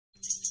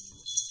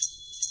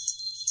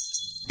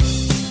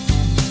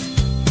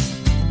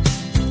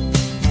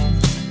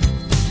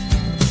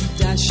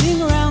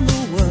marching around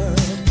the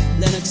world.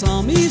 Lennox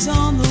army's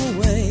on the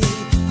way.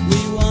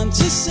 We want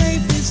to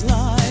save his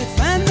life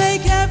and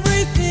make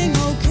everything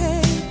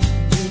okay.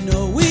 You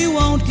know we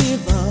won't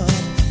give up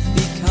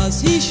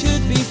because he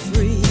should be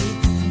free.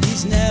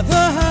 He's never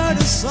hurt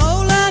a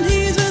soul and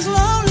he's as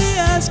lonely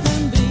as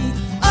can be.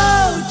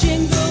 Oh,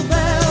 jingle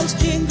bells,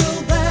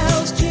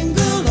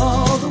 jingle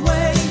all the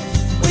way.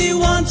 We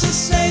want to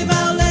save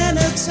our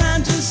Lennox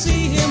and to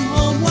see him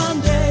home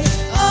one day.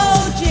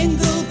 Oh,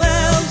 jingle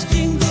bells,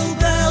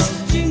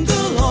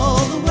 jingle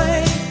all the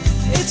way.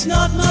 It's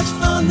not much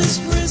fun this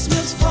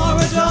Christmas for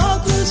a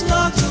dog who's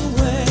locked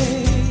away.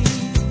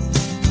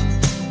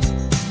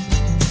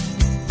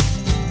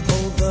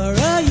 Over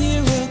a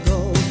year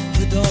ago,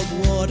 the dog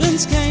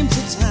wardens came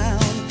to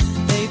town.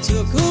 They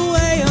took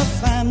away a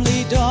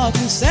family dog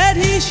and said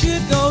he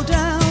should go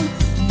down.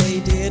 They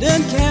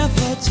didn't care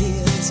for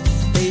tears,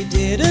 they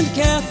didn't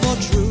care for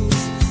truth.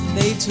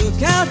 They took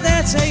out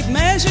their tape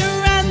measure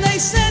and they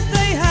said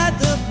they had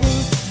the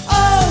proof.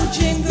 Oh,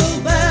 jingle